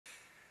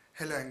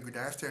Hello and good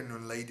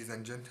afternoon, ladies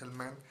and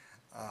gentlemen.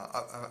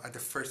 At the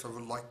first, I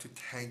would like to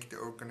thank the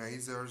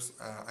organizers,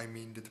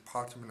 the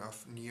Department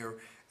of Near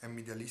and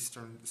Middle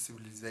Eastern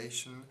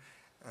Civilization,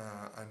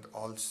 and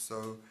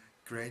also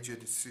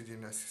Graduate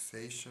Student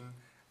Association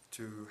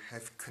to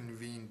have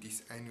convened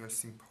this annual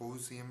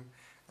symposium,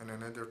 and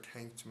another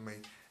thank to my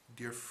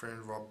dear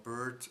friend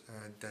Robert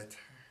that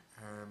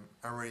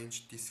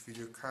arranged this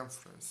video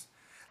conference.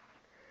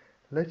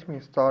 Let me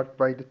start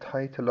by the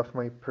title of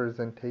my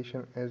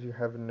presentation. As you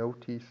have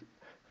noticed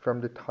from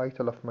the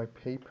title of my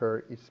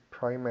paper, it's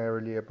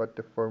primarily about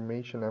the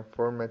formation and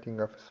formatting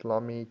of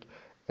Islamic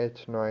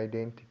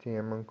ethno-identity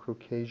among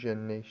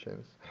Caucasian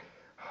nations.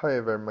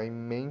 However, my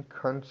main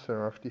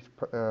concern of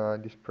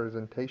this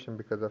presentation,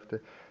 because of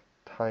the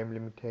time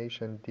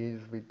limitation,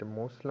 deals with the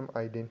Muslim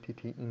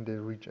identity in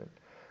the region.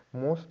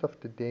 Most of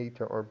the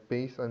data are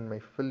based on my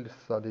field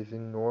studies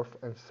in North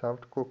and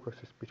South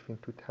Caucasus between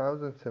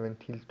 2007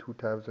 till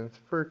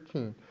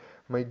 2013.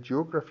 My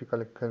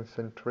geographical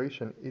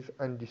concentration is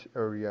on this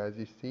area. As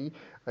you see,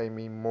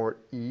 more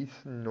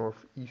east,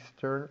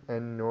 northeastern,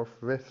 and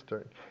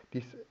northwestern.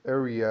 This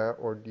area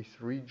or this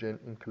region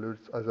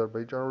includes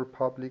Azerbaijan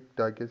Republic,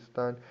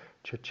 Dagestan,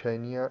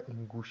 Chechnya,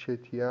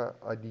 Ingushetia,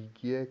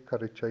 Adygia,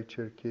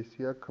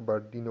 Karachay-Cherkessia,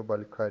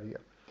 Kabardino-Balkaria.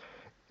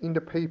 In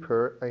the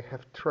paper, I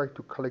have tried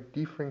to collect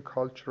different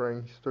cultural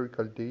and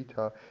historical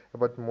data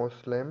about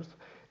Muslims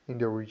in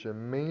the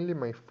region. Mainly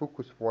my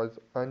focus was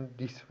on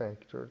these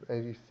factors.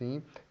 As you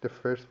see, the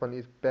first one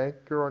is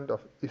background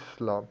of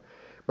Islam.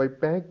 By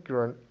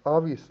background,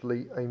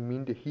 obviously, I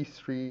mean the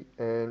history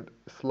and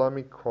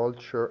Islamic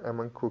culture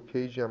among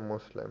Caucasian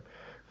Muslims.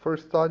 For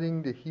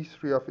studying the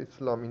history of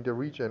Islam in the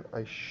region,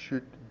 I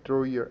should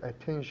draw your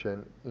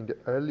attention in the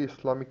early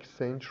Islamic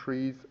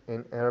centuries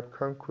and Arab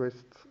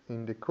conquests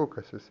in the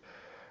Caucasus.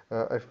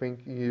 I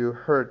think you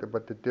heard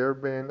about the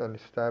Derban and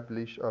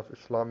establishment of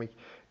Islamic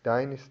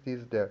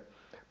dynasties there.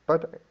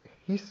 But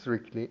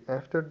historically,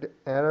 after the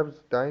Arab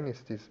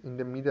dynasties in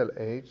the Middle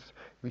Ages,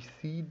 we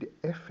see the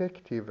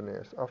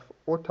effectiveness of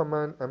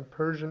Ottoman and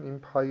Persian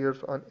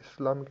empires on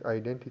Islamic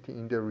identity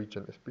in the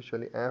region,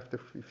 especially after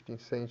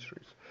 15th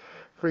centuries.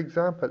 For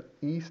example,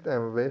 east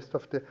and west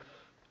of the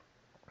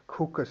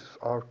Caucasus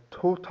are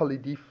totally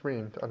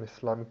different on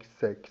Islamic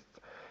sects.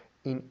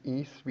 In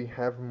east, we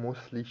have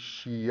mostly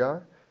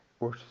Shia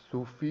or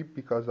Sufi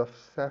because of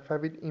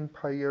Safavid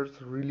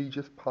Empire's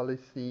religious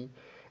policy,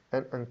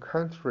 and on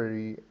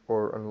contrary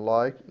or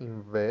unlike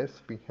in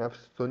west, we have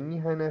Sunni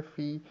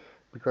Hanafi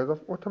because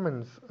of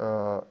Ottoman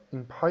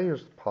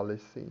Empire's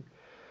policy.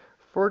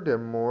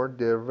 Furthermore,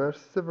 there were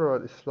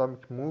several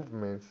Islamic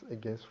movements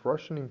against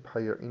Russian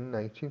Empire in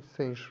 19th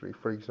century.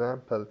 For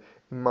example,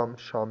 Imam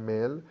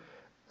Shamil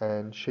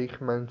and Sheikh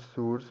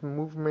Mansour's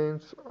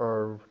movements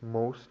are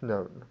most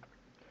known.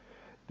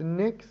 The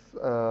next,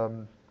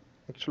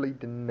 actually,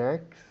 the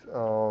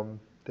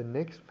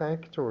next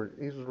factor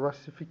is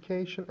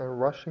Russification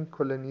and Russian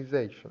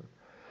colonization.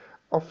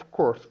 Of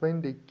course, when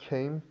they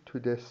came to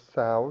the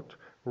south,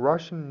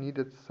 Russia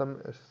needed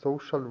some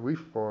social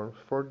reforms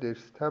for their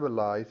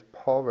stabilized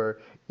power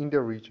in the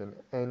region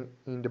and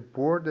in the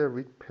border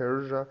with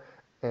Persia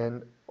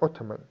and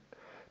Ottoman.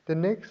 The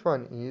next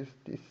one is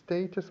the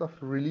status of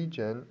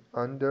religion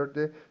under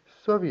the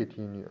Soviet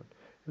Union.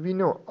 We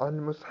know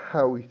almost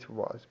how it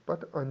was,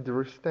 but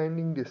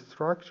understanding the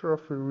structure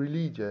of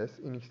religious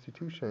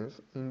institutions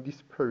in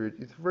this period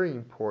is very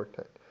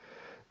important.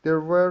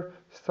 There were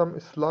some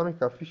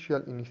Islamic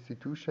official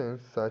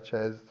institutions such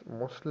as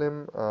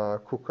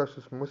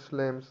Caucasus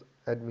Muslims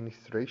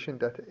administration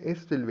that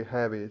still we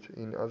have it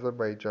in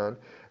Azerbaijan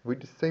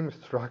with the same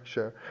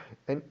structure,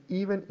 and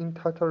even in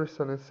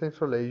Tatarstan and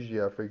Central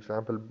Asia, for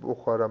example,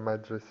 Bukhara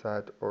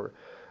Madrasat, or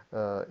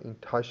in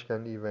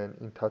Tashkent, even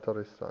in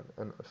Tatarstan,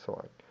 and so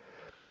on.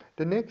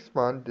 The next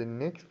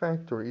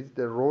factor is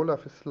the role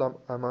of Islam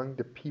among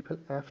the people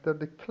after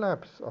the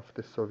collapse of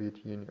the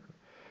Soviet Union.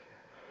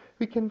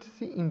 We can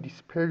see in this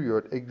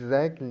period,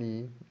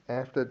 exactly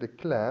after the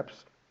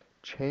collapse,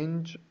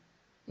 change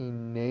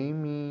in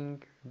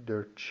naming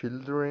their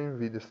children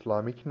with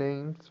Islamic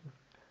names,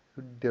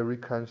 the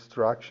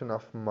reconstruction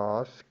of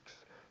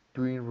mosques,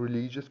 doing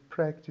religious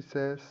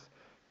practices,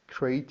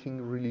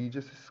 creating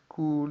religious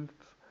schools,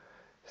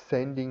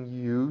 sending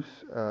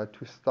youth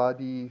to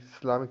study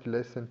Islamic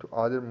lesson to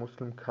other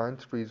Muslim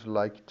countries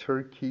like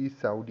Turkey,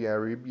 Saudi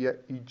Arabia,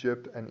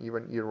 Egypt, and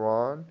even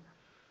Iran.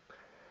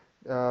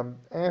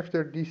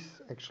 After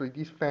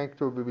this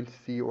factor we will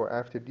see, or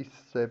after this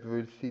step, we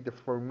will see the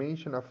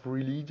formation of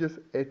religious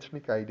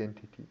ethnic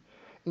identity.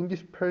 In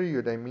this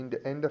period,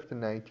 the end of the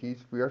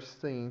 90s, we are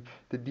seeing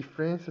the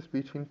differences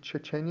between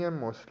Chechenian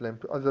Muslim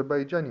to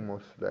Azerbaijani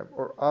Muslim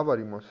or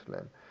Avari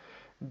Muslim.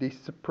 They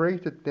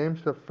separated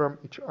themselves from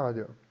each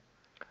other.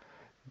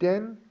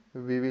 Then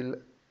we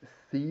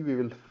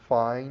will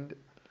find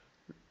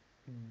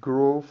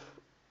growth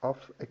of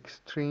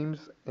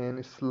extremes and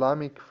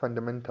Islamic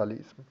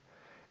fundamentalism,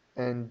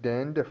 and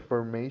then the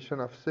formation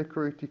of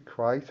security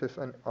crisis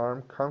and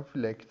armed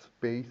conflicts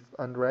based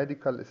on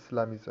radical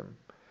Islamism.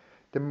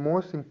 The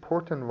most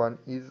important one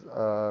is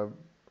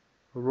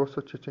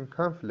Russo-Chechen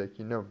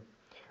conflict,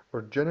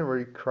 or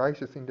January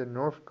crisis in the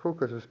North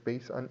Caucasus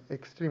based on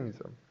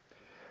extremism.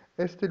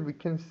 Still, we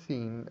can see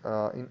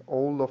in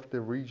all of the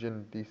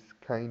region this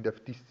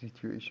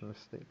situation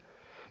still.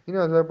 In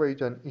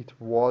Azerbaijan, it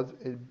was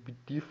a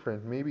bit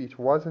different. Maybe it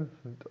wasn't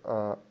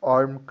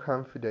armed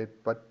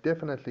conflict, but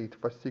definitely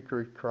it was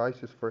security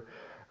crisis for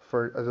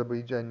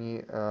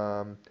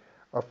Azerbaijani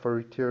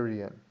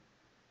authoritarian.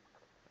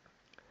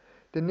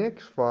 The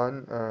next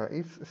one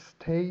is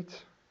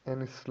state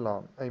and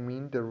Islam. I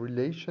mean the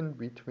relation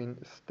between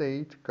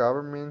state,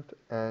 government,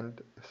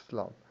 and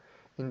Islam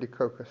in the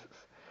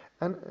Caucasus.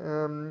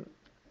 And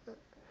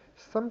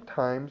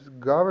sometimes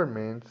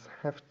governments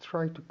have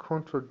tried to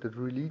control the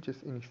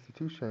religious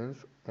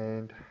institutions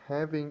and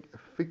having a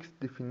fixed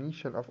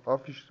definition of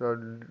official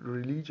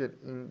religion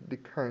in the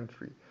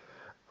country.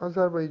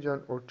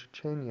 Azerbaijan or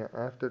Chechnya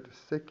after the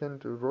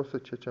Second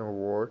Russo-Chechen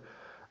War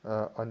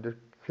under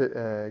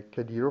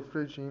Kadyrov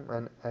regime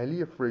and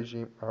Aliyev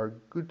regime are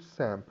good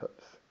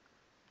samples.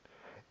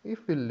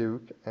 If we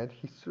look at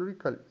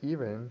historical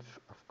events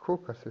of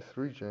Caucasus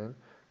region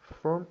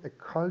from a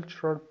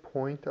cultural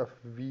point of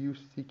view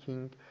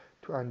seeking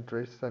to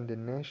understand the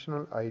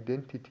national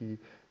identity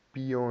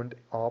beyond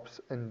ups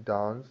and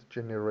downs,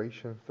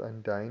 generations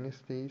and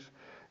dynasties,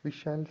 we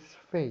shall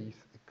face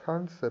a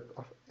concept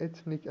of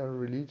ethnic and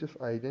religious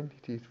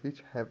identities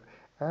which have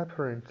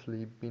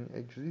apparently been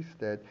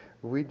existed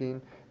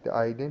within the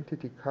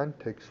identity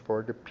context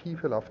for the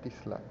people of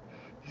this land.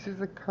 This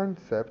is a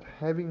concept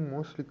having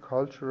mostly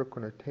cultural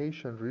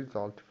connotation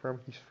result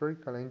from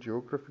historical and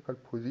geographical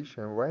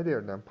position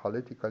rather than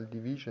political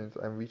divisions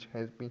and which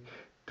has been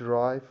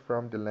derived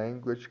from the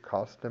language,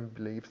 custom,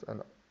 beliefs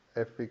and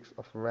ethics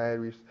of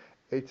various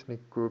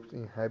ethnic groups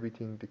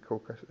inhabiting the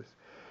Caucasus.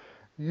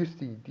 You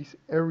see, this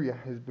area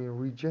has been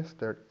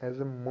registered as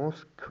the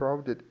most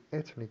crowded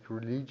ethnic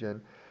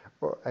region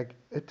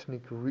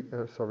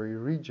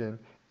region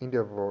in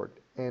the world.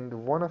 And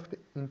one of the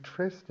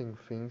interesting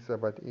things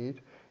about it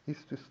is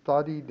to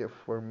study the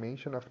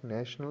formation of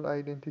national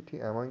identity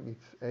among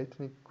its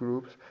ethnic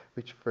groups,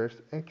 which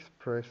first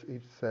express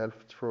itself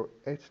through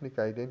ethnic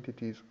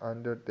identities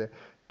under the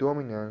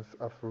dominance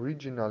of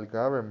regional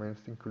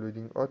governments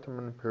including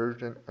Ottoman,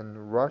 Persian,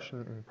 and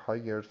Russian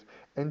empires,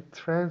 and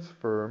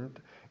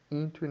transformed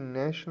into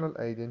national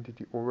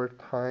identity over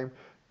time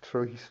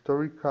through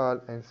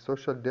historical and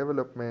social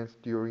developments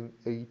during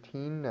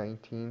 18th,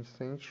 19th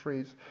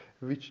centuries,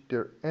 which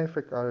their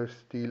effects are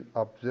still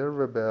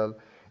observable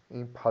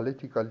in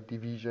political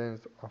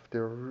divisions of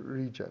the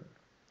region.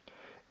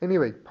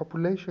 Anyway,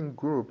 population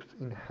groups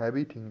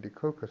inhabiting the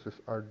Caucasus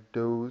are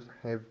those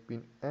have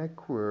been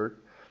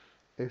acquired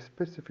a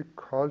specific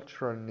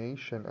cultural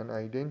nation and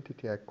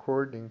identity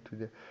according to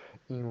the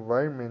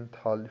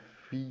environmental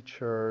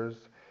features,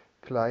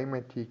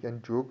 climatic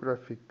and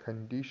geographic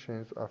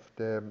conditions of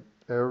the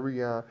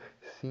area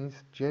since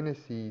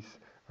genesis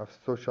of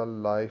social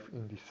life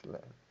in this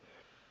land.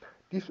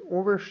 This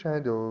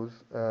overshadows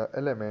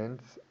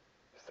elements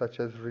such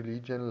as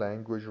religion,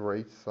 language,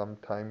 race,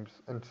 sometimes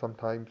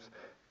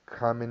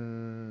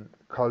common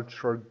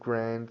cultural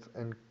grants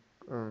and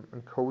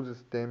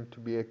causes them to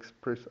be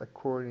expressed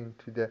according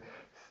to the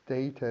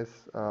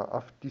status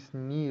of these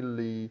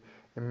newly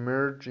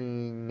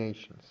emerging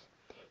nations.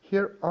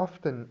 Here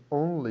often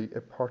only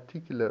a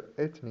particular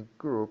ethnic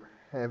group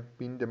have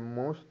been the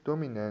most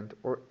dominant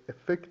or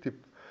effective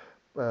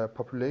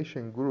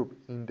population group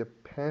in the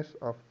path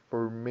of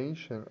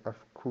formation of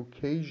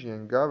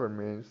Caucasian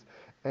governments,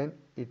 and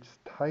its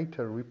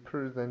title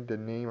represent the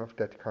name of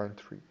that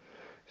country.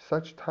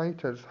 Such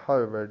titles,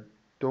 however,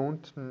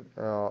 don't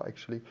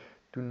actually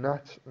do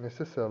not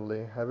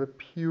necessarily have a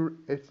pure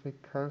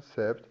ethnic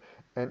concept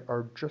and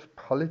are just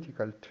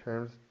political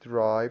terms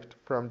derived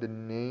from the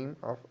name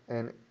of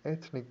an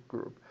ethnic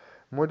group.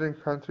 Modern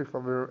countries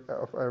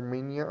of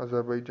Armenia,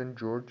 Azerbaijan,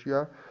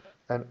 Georgia,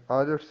 and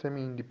other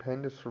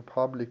semi-independent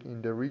republics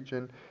in the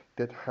region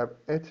that have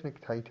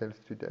ethnic titles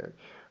today,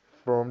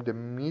 from the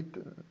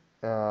mid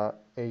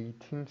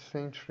 18th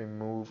century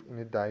move in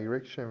a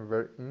direction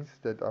where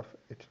instead of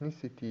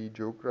ethnicity,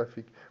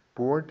 geographic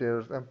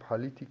borders and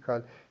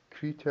political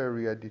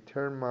criteria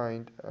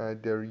determined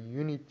their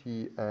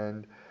unity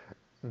and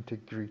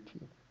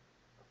integrity.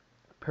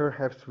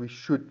 Perhaps we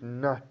should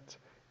not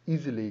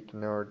easily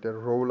ignore the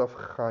role of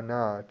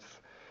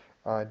khanats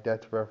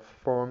that were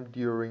formed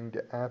during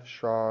the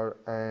Afshar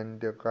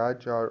and the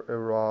Qajar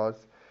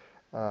eras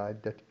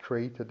that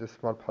created the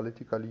small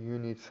political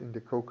units in the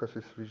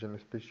Caucasus region,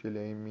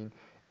 especially in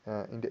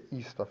the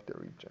east of the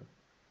region.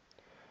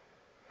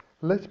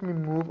 Let me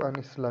move on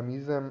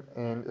Islamism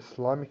and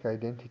Islamic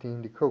identity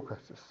in the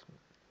Caucasus.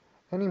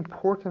 An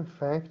important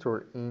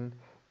factor in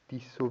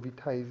the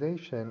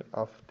Sovietization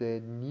of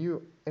the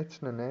new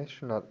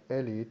ethno-national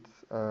elites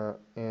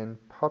and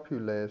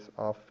populace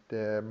of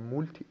the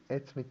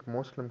multi-ethnic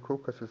Muslim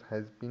Caucasus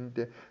has been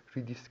the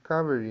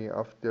rediscovery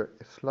of their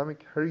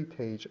Islamic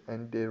heritage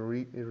and the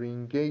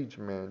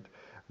re-engagement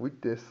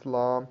with the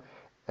Islam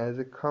as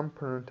a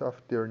component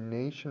of their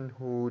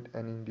nationhood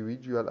and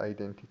individual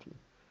identity.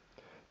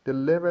 The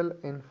level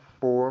and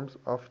forms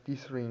of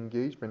this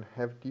re-engagement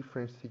have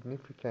different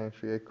significance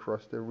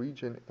across the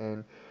region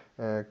and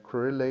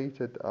correlate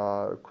with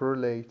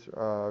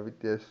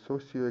the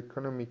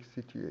socio-economic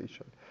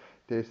situation,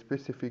 the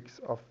specifics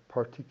of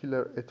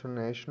particular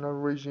international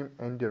regime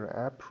and their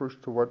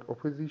approach toward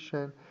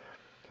opposition,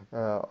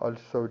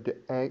 also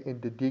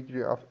the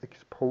degree of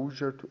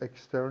exposure to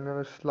external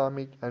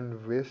Islamic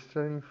and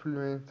Western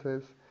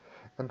influences,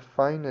 and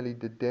finally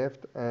the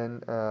depth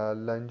and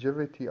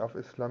longevity of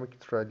Islamic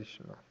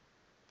tradition.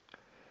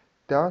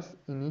 Thus,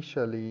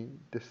 initially,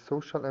 the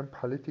social and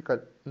political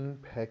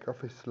impact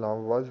of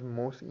Islam was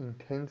most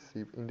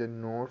intensive in the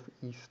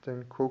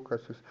northeastern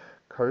Caucasus,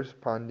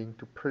 corresponding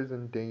to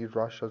present-day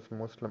Russia's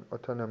Muslim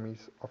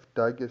autonomies of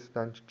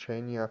Dagestan,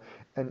 Chechnya,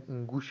 and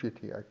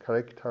Ingushetia,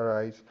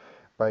 characterized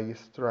by a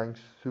strong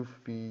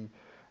Sufi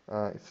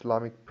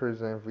Islamic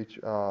presence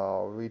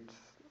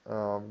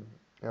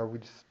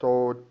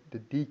withstood the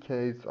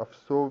decades of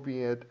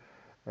Soviet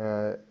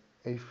uh,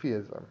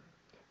 atheism.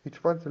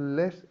 It was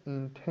less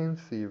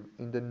intensive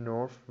in the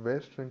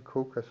northwestern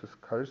Caucasus,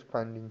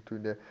 corresponding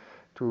to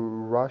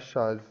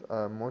Russia's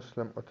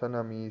Muslim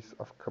autonomies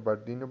of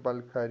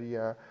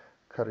Kabardino-Balkaria,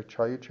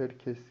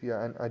 Karachay-Cherkessia,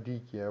 and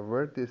Adygea,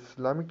 where the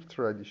Islamic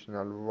tradition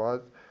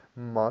was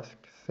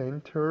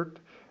mosque-centered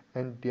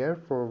and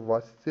therefore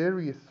was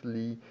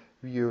seriously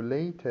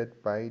violated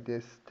by the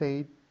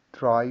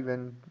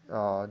state-driven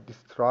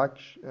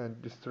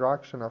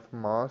destruction of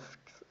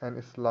mosques and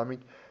Islamic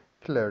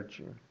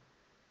clergy.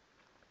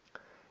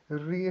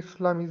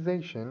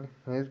 Re-Islamization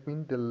has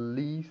been the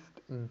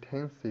least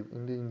intensive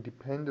in the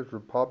independent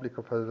Republic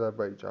of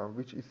Azerbaijan,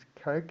 which is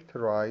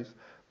characterized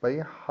by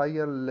a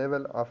higher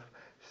level of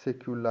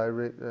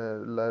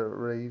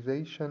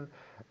secularization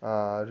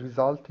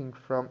resulting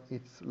from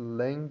its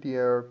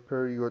lengthier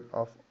period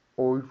of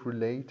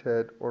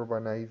oil-related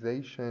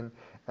urbanization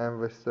and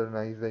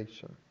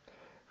westernization.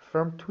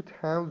 From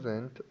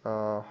 2000,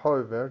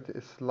 however, the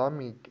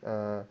Islamic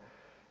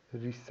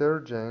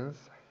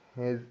resurgence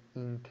has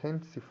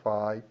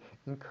intensified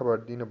in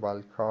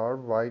Kabardino-Balkar,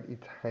 while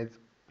it has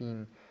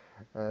been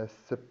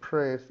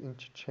suppressed in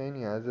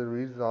Chechnya as a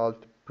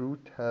result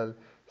brutal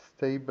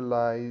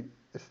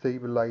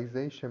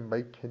stabilization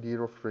by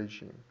Kadyrov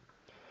regime.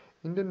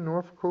 In the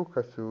North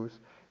Caucasus,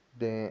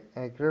 the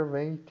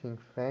aggravating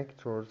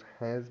factors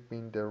has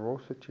been the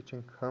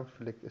Russo-Chechen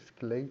conflict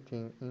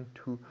escalating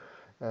into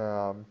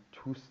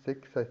two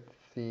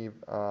successive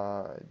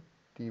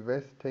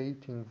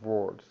devastating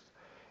wars.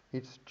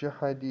 Its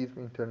jihadism,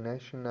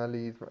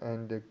 internationalism,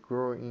 and the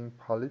growing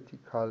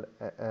political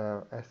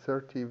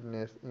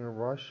assertiveness in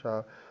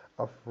Russia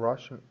of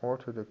Russian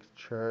Orthodox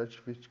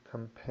Church, which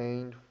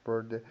campaigned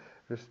for the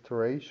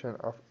restoration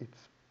of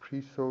its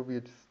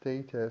pre-Soviet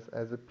status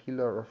as a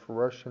pillar of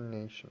Russian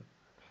nation.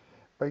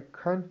 By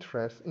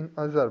contrast, in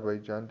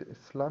Azerbaijan, the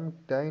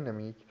Islamic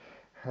dynamic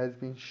has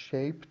been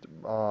shaped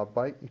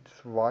by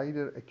its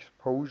wider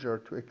exposure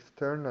to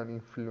external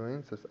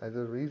influences as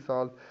a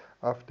result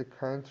of the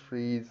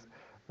country's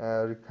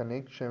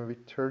reconnection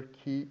with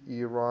Turkey,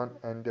 Iran,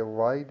 and the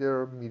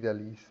wider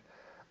Middle East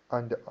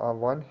on the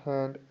one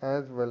hand,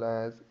 as well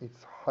as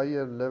its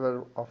higher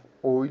level of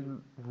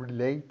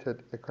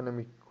oil-related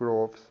economic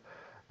growth,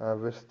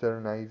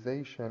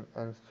 westernization,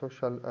 and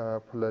social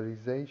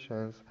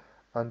polarizations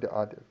on the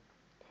other.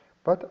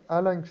 But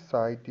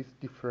alongside these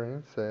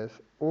differences,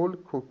 all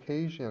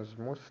Caucasian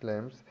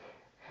Muslims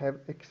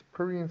have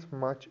experienced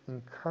much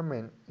in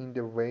common in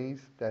the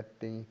ways that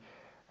they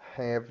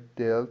have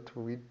dealt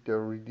with the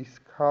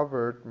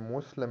rediscovered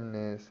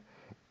Muslimness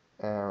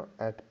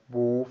at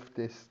both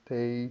the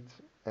state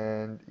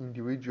and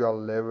individual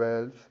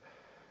levels.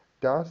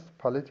 Thus,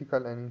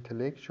 political and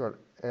intellectual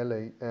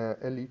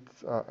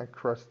elites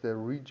across the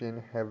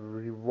region have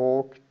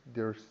revoked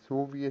their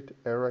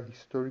Soviet-era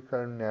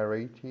historical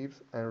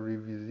narratives and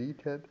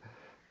revisited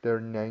their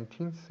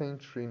 19th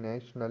century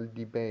national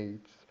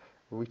debates,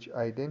 which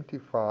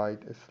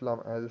identified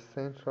Islam as a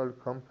central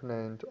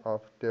component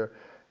of their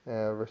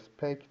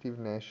respective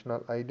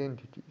national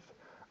identities.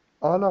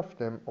 All of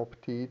them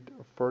opted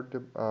for the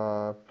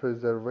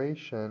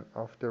preservation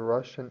of the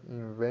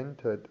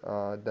Russian-invented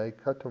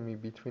dichotomy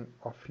between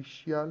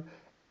official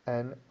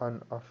and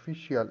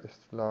unofficial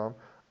Islam,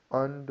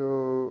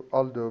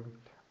 although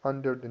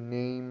under the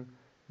name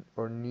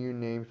or new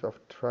names of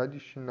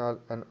traditional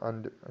and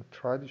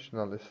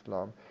untraditional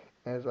Islam,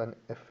 as an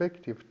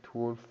effective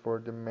tool for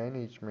the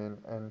management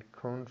and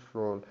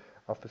control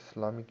of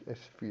Islamic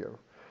sphere.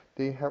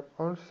 They have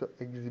also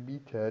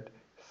exhibited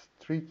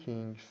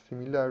striking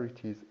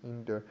similarities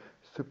in the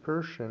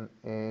suppression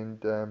and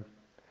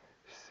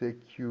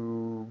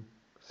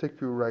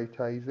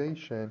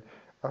securitization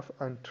of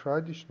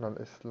untraditional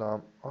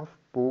Islam of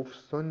both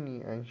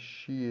Sunni and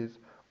Shiite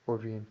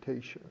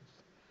orientations.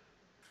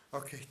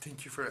 Okay,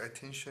 thank you for your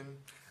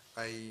attention.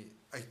 I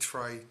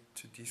try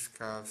to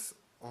discuss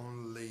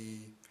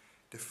only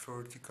the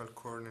vertical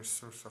corner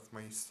source of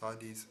my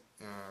studies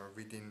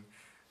within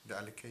the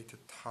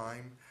allocated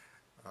time,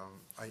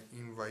 I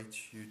invite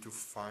you to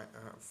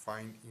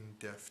find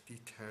in-depth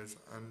details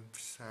and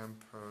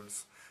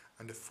samples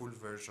and the full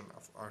version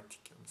of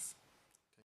articles.